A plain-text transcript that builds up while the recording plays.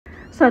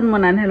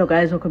Sanmanan, hello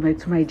guys, welcome back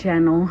to my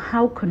channel.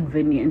 How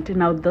convenient.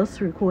 Now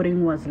this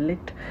recording was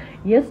leaked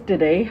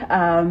yesterday.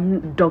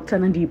 Dr.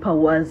 Nandipha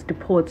was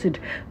deported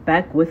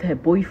back with her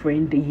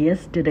boyfriend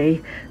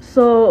yesterday,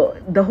 so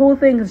the whole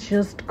thing is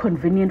just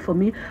convenient for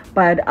me,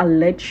 but I'll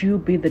let you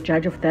be the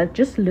judge of that.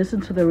 Just listen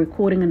to the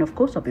recording, and of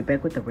course I'll be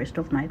back with the rest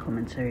of my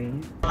commentary.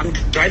 I'm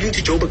driving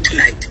to Joburg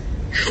tonight.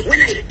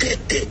 When I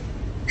get there,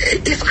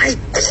 if I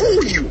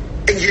call you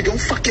and you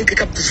don't fucking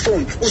pick up this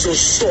phone, uzo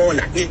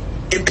sola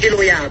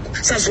impelo yakho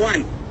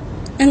sazwana.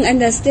 I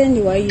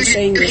understand why you're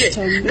saying this,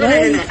 Tom. No.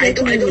 I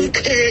don't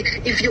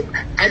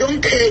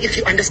care if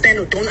you understand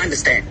or don't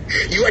understand.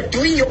 You are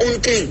doing your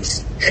own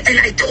things, and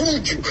I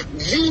told you,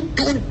 you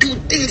don't do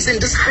things in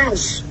this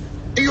house.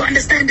 Do you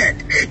understand that?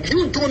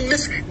 You don't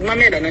miss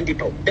Mamela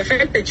Nandipha. The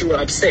fact that you were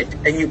upset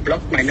and you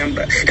blocked my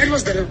number, that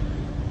was the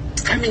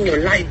time in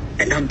your life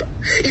a number.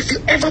 If you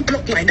ever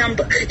block my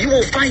number, you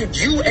will find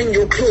you and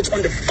your clothes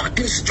on the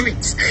fucking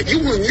streets. You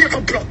will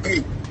never block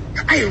me.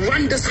 I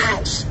run this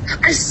house.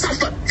 I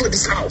suffer for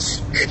this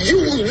house. You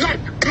will not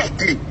block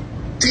me.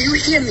 Do you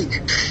hear me?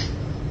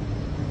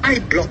 I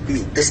block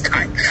me this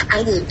time.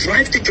 I will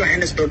drive to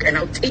Johannesburg and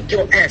I'll take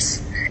your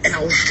ass and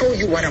I'll show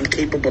you what I'm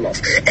capable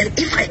of. And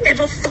if I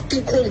ever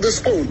fucking call this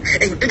phone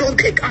and you don't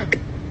pick up,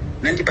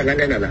 Nandipha,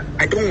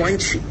 I don't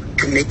want you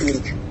to make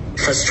me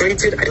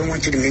frustrated. I don't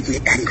want you to make me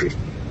angry.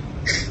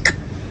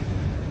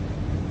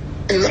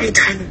 A long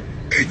time.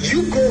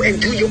 You go and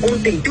do your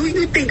own thing. Do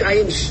you think I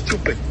am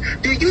stupid?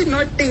 Do you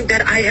not think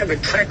that I have a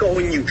tracker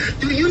on you?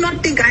 Do you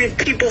not think I have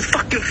people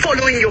fucking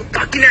following your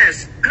fucking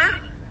ass? Huh?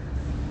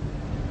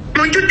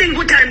 Don't you think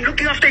good I'm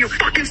looking after your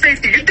fucking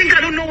safety? You think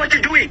I don't know what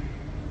you're doing?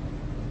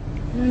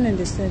 I don't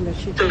understand that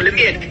shit. So let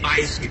me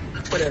advise you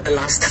for the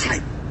last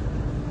time.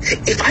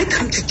 If I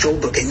come to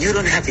Joburg and you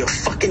don't have your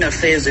fucking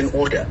affairs in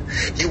order,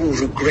 you will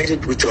regret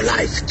it with your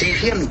life. Do you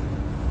hear me?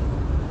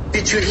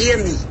 Did you hear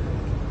me?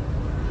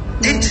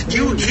 Did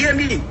you hear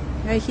me?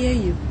 I hear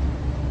you.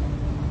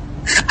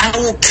 I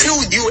will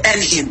kill you and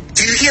him.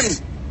 Do you hear me?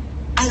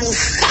 I will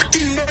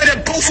fucking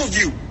murder both of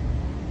you.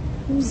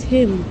 Who's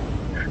him?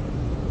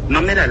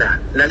 Mamela,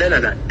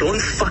 don't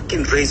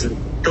fucking raise me.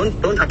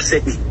 Don't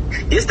upset me.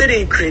 Yesterday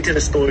you created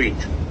a story.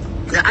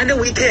 The other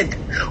weekend,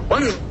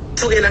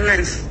 tell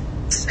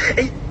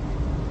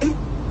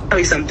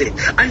you something.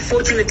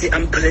 Unfortunately,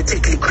 I'm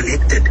politically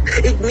connected.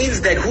 It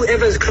means that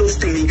whoever is close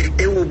to me,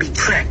 they will be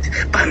tracked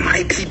by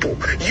my people.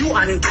 You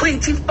are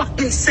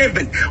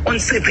 7 on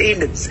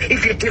surveillance.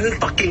 If you didn't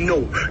fucking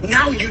know,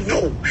 now you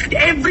know.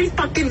 Every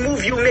fucking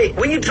move you make,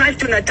 when you drive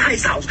to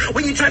Natai's house,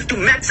 when you drive to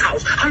Matt's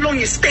house, how long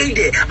you stay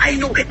there, I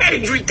know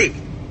everything.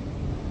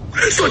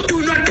 So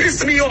do not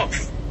piss me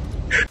off.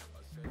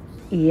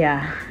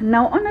 Yeah,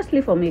 now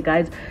honestly for me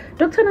guys,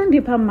 Dr.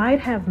 Nandipha might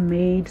have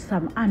made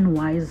some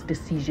unwise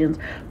decisions,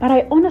 but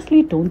I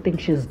honestly don't think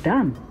she's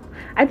dumb.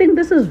 I think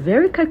this is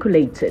very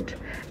calculated,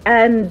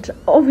 and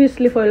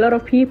obviously for a lot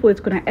of people it's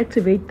going to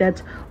activate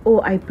that,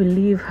 oh, I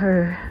believe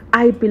her,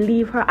 I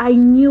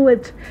knew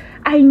it,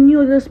 I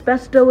knew this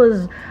pastor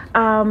was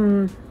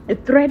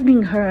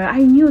threatening her, I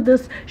knew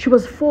this, she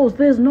was false,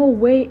 there's no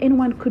way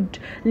anyone could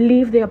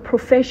leave their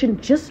profession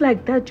just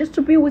like that, just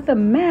to be with a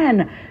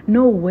man,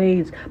 no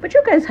ways. But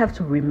you guys have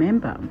to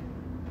remember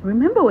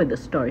where the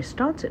story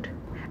started.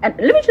 And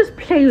let me just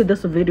play you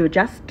this video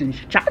just It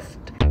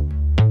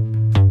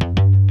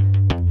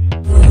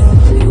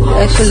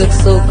actually looks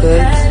so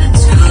good.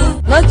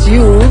 Not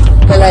you,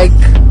 but like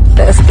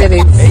the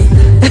aesthetics.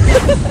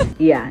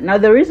 Yeah, now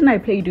the reason I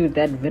played you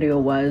that video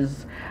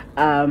was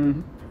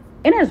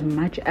in as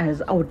much as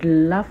I would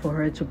love for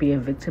her to be a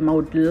victim, I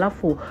would love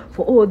for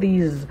all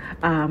these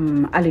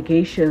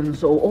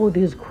allegations or all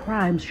these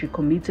crimes she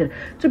committed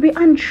to be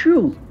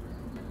untrue.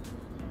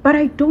 But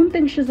I don't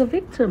think she's a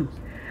victim.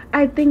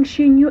 I think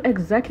she knew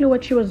exactly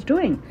what she was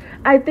doing.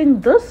 I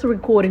think this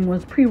recording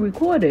was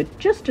pre-recorded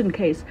just in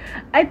case.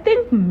 I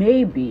think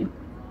maybe,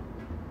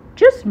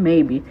 just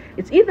maybe,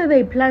 it's either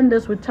they planned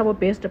this with Thabo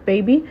Besta,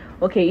 baby.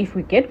 Okay, if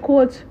we get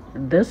caught,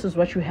 this is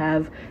what you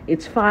have.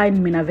 It's fine.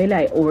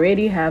 Minavela, I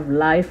already have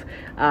life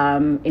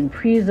in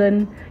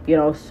prison, you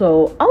know,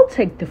 so I'll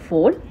take the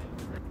fall.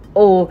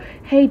 Or,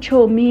 hey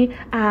Chomi,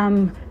 I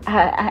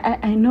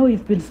know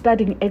you've been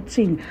studying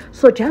acting,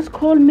 so just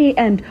call me.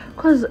 And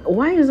cause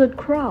why is it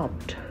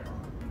cropped?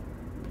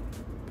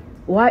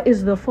 Why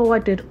is the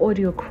forwarded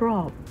audio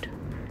cropped?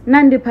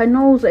 Nandipha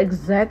knows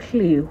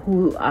exactly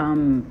who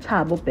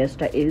Thabo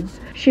Besta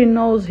is. She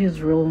knows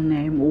his real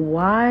name.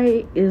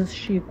 Why is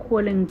she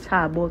calling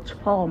Thabo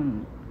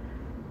Tom?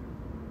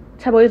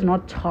 Thabo is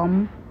not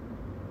Tom.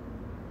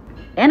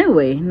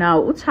 Anyway,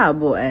 now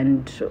Thabo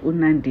and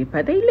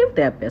Nandipha, they lived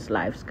their best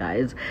lives,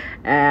 guys.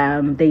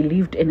 They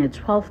lived in a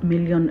 12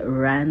 million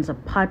rands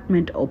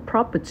apartment or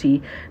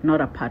property,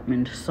 not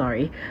apartment,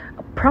 sorry,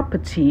 a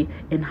property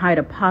in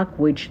Hyde Park,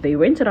 which they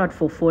rented out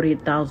for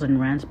 40,000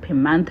 rands per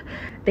month.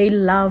 They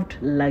loved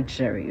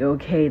luxury,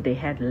 okay? They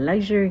had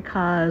luxury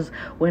cars.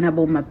 When I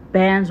bought my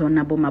Benz, when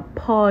I bought my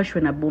Porsche,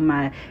 when I bought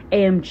my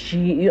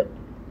AMG,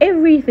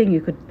 everything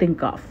you could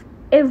think of.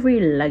 every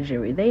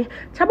luxury.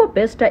 Thabo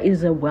Bester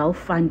is a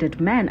well-funded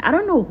man. I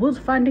don't know who's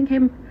funding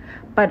him,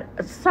 but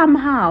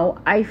somehow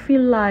I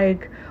feel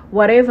like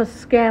whatever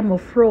scam or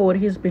fraud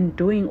he's been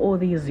doing all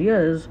these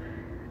years,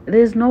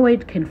 there's no way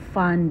it can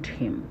fund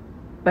him.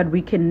 But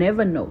we can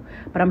never know.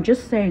 But I'm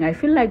just saying, I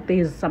feel like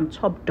there's some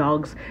top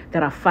dogs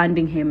that are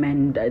funding him,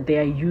 and they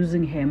are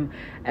using him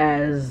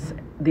as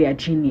their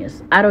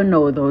genius. I don't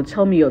know though.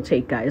 Tell me your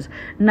take, guys.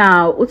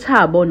 Now,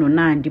 Thabo no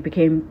Nandi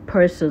became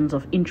persons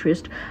of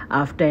interest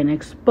after an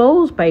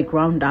expose by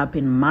Ground Up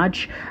in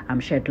March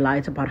shed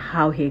light about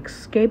how he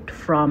escaped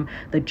from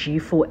the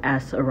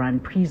G4S run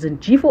prison.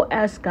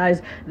 G4S,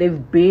 guys,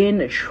 they've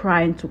been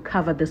trying to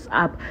cover this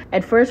up.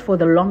 At first, for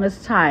the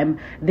longest time,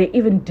 they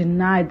even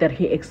denied that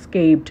he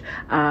escaped.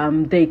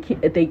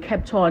 They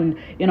kept on,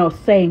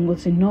 saying,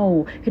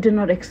 no, he did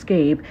not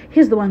escape.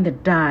 He's the one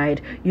that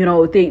died.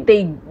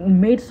 They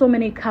made so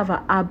many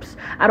cover-ups.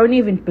 I don't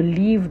even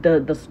believe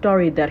the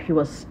story that he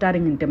was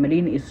studying in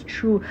Demelin is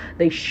true.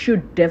 There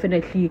should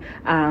definitely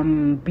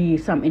be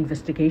some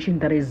investigation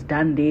that is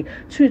done there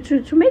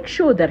to make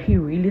sure that he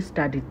really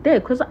studied there,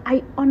 because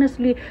I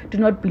honestly do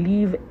not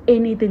believe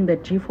anything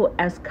that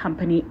G4S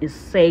company is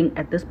saying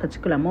at this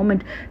particular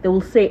moment. They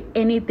will say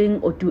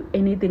anything or do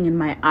anything in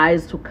my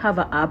eyes to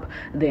cover up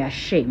their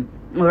shame.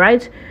 All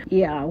right,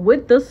 yeah.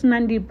 With this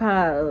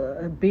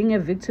Nandipha being a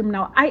victim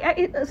now,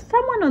 I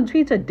someone on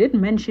Twitter did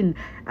mention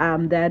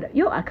that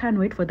I can't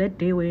wait for that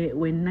day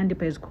when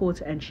Nandipha is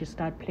caught and she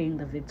start playing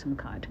the victim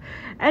card,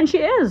 and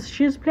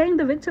she's playing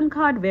the victim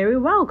card very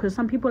well, because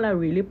some people are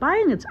really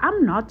buying it.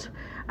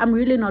 I'm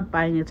really not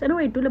buying it.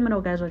 Anyway, do let me know,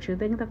 guys, what you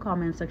think in the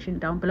comment section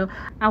down below.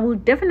 I will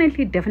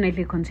definitely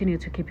continue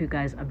to keep you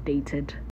guys updated.